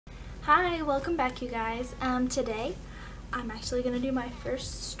Hi, welcome back you guys. Today I'm actually going to do my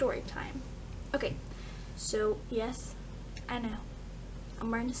first story time. Okay, so yes, I know, I'm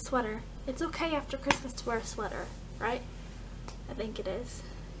wearing a sweater. It's okay after Christmas to wear a sweater, right? I think it is.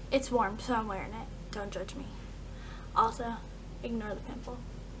 It's warm, so I'm wearing it. Don't judge me. Also, ignore the pimple.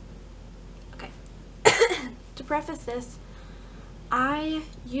 Okay, to preface this, I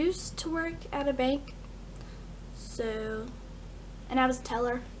used to work at a bank, and I was a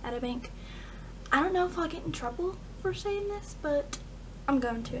teller at a bank. I don't know if I'll get in trouble for saying this, but I'm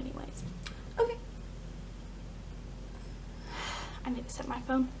going to anyways. Okay. I need to set my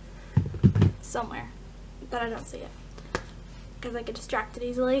phone somewhere that I don't see it, because I get distracted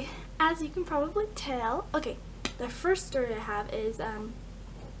easily, as you can probably tell. Okay, the first story I have is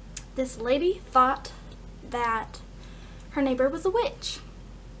this lady thought that her neighbor was a witch.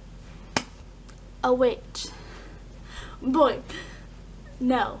 A witch. Boy,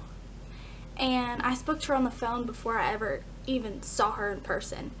 no. And I spoke to her on the phone before I ever even saw her in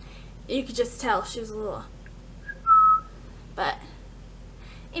person. You could just tell she was a little... But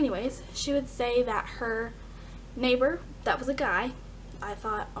anyways, she would say that her neighbor, that was a guy. I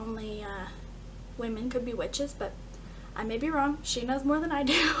thought only women could be witches, but I may be wrong. She knows more than I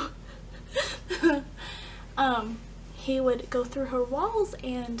do. He would go through her walls,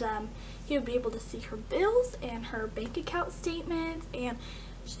 and he would be able to see her bills and her bank account statements, and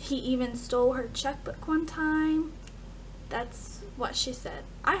he even stole her checkbook one time. That's what she said.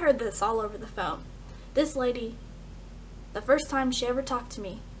 I heard this all over the phone. This lady, the first time she ever talked to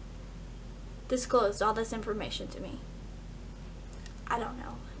me, disclosed all this information to me. I don't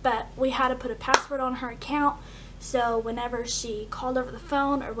know. But we had to put a password on her account, so whenever she called over the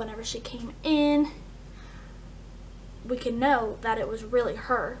phone or whenever she came in, we could know that it was really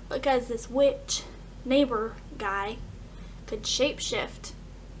her, because this witch neighbor guy could shapeshift,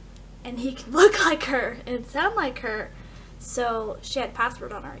 and he could look like her and sound like her, so she had a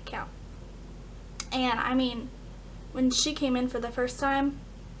password on her account. And I mean, when she came in for the first time,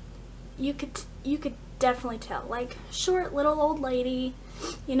 you could definitely tell, like, short little old lady,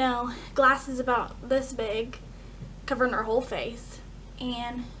 you know, glasses about this big, covering her whole face,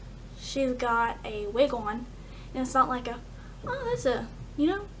 and she's got a wig on. And it's not like that's a, you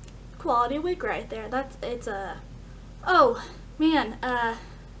know, quality wig right there. It's a, oh, man,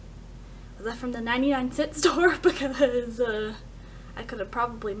 was that from the 99-cent store? Because, I could have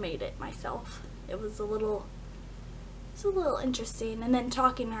probably made it myself. It was a little interesting. And then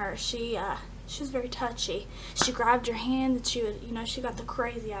talking to her, she was very touchy. She grabbed your hand, and she would, you know, she got the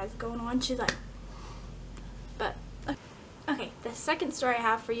crazy eyes going on. She's like, but... Okay, the second story I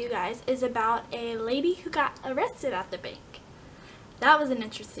have for you guys is about a lady who got arrested at the bank. That was an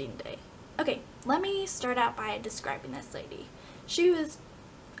interesting day. Okay, let me start out by describing this lady. She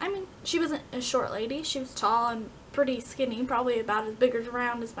wasn't a short lady. She was tall and pretty skinny, probably about as big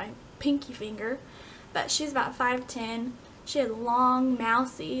around as my pinky finger. But she was about 5'10". She had long,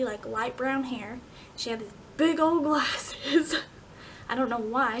 mousy, like light brown hair. She had these big old glasses. I don't know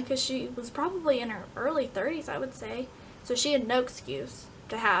why, because she was probably in her early 30s, I would say. So she had no excuse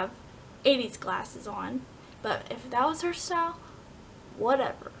to have 80s glasses on. But if that was her style,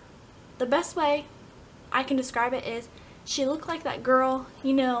 whatever. The best way I can describe it is she looked like that girl,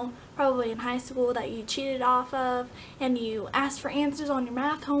 you know, probably in high school that you cheated off of, and you asked for answers on your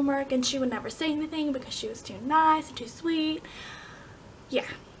math homework, and she would never say anything because she was too nice and too sweet. Yeah.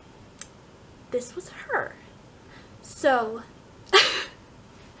 This was her. So,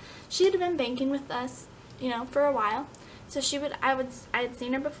 she had been banking with us, you know, for a while. So I had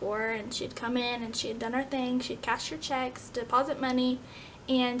seen her before, and she'd come in and she had done her thing. She'd cash her checks, deposit money,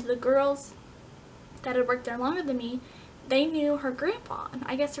 and the girls that had worked there longer than me, they knew her grandpa. And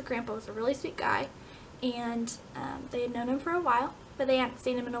I guess her grandpa was a really sweet guy, and they had known him for a while, but they hadn't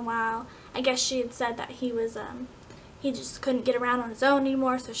seen him in a while. I guess she had said that he was he just couldn't get around on his own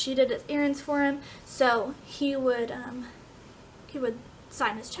anymore, so she did his errands for him. So he would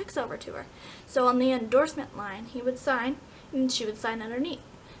sign his checks over to her. So on the endorsement line, he would sign, and she would sign underneath.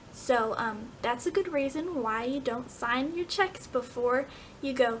 So that's a good reason why you don't sign your checks before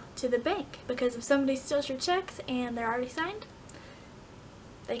you go to the bank, because if somebody steals your checks and they're already signed,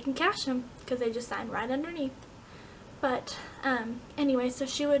 they can cash them because they just signed right underneath. But anyway, so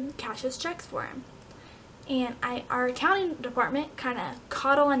she would cash his checks for him. And our accounting department kind of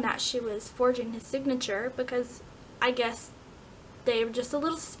caught on that she was forging his signature, because I guess they were just a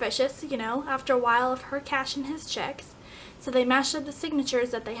little suspicious, you know, after a while of her cashing his checks. So they matched up the signatures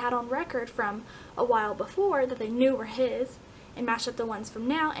that they had on record from a while before that they knew were his, and matched up the ones from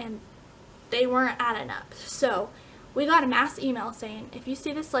now, and they weren't adding up. So we got a mass email saying, if you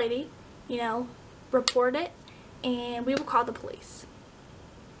see this lady, you know, report it and we will call the police.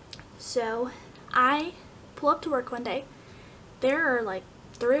 So I pull up to work one day. There are like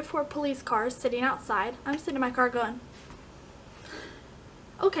 3 or 4 police cars sitting outside. I'm sitting in my car going,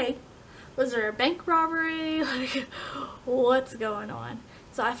 okay, was there a bank robbery? Like, what's going on?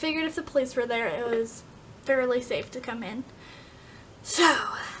 So I figured if the police were there, it was fairly safe to come in. So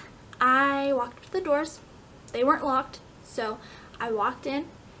I walked up to the doors. They weren't locked. So I walked in,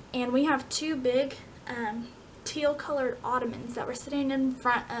 and we have 2 big teal colored ottomans that were sitting in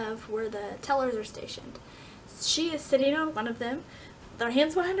front of where the tellers are stationed. She is sitting on one of them, their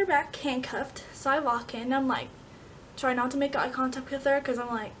hands behind her back, handcuffed. So I walk in, and I'm like, try not to make eye contact with her because I'm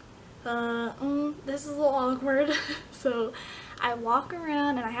like, this is a little awkward. So I walk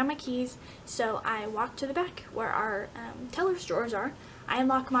around and I have my keys, so I walk to the back where our teller's drawers are. I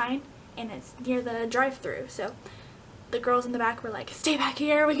unlock mine and it's near the drive-thru. So the girls in the back were like, stay back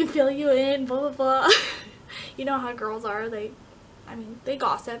here, we can fill you in, blah blah blah. You know how girls are, they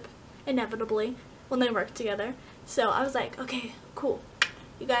gossip inevitably when they work together. So I was like, okay, cool,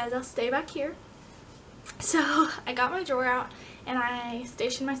 you guys, I'll stay back here. So I got my drawer out and I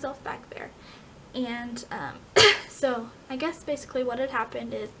stationed myself back there. And so I guess basically what had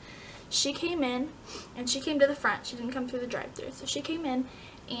happened is she came in and she came to the front. She didn't come through the drive-thru. So she came in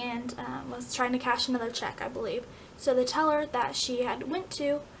and was trying to cash another check, I believe. So the teller that she had went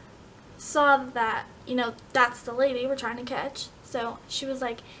to saw that, you know, that's the lady we're trying to catch. So she was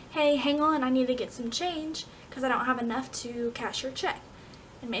like, hey, hang on, I need to get some change because I don't have enough to cash your check.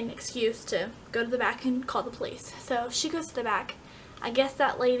 And made an excuse to go to the back and call the police. So she goes to the back. I guess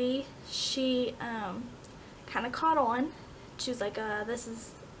that lady, she kind of caught on. She was like, this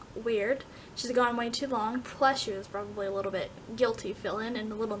is weird. She's gone way too long. Plus she was probably a little bit guilty feeling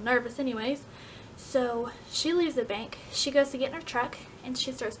and a little nervous anyways. So she leaves the bank. She goes to get in her truck and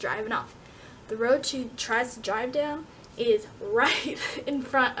she starts driving off. The road she tries to drive down is right in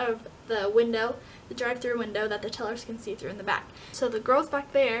front of the window, the drive-thru window that the tellers can see through in the back. So the girls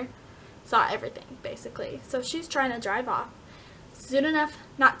back there saw everything basically. So she's trying to drive off. Soon enough,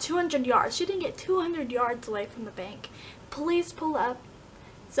 not 200 yards. She didn't get 200 yards away from the bank. Police pull up.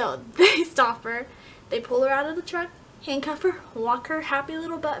 So they stop her. They pull her out of the truck, handcuff her, walk her happy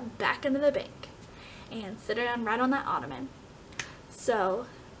little butt back into the bank, and sit her down right on that ottoman. So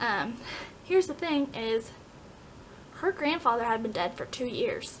here's the thing is, her grandfather had been dead for 2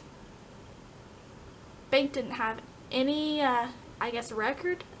 years. Bank didn't have any, I guess,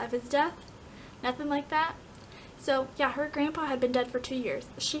 record of his death. Nothing like that. So, yeah, her grandpa had been dead for 2 years.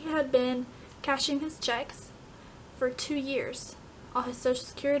 She had been cashing his checks for 2 years. All his social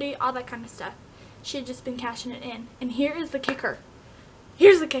security, all that kind of stuff. She had just been cashing it in. And here is the kicker.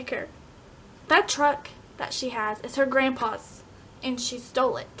 Here's the kicker. That truck that she has is her grandpa's, and she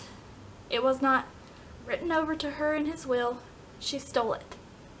stole it. It was not written over to her in his will. She stole it.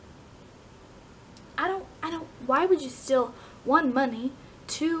 Why would you steal, 1, money,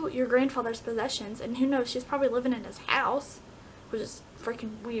 2, your grandfather's possessions, and who knows, she's probably living in his house, which is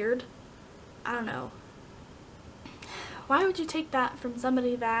freaking weird. I don't know. Why would you take that from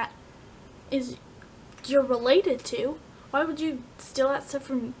somebody that you're related to? Why would you steal that stuff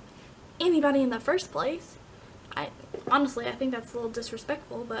from anybody in the first place? Honestly, I think that's a little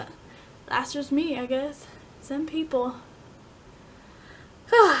disrespectful, but that's just me, I guess. Some people.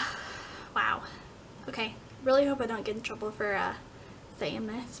 Wow. Okay, really hope I don't get in trouble for saying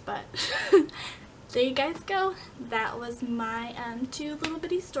this, but there you guys go. That was my 2 little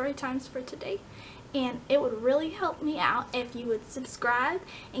bitty story times for today. And it would really help me out if you would subscribe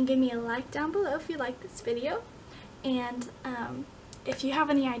and give me a like down below if you like this video. And if you have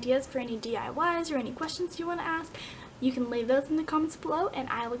any ideas for any DIYs or any questions you want to ask, you can leave those in the comments below and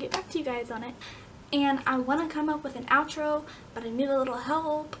I will get back to you guys on it. And I want to come up with an outro, but I need a little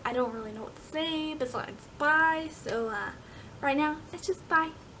help. I don't really know what to say besides bye. So right now, it's just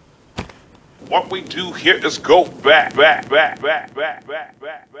bye. What we do here is go back.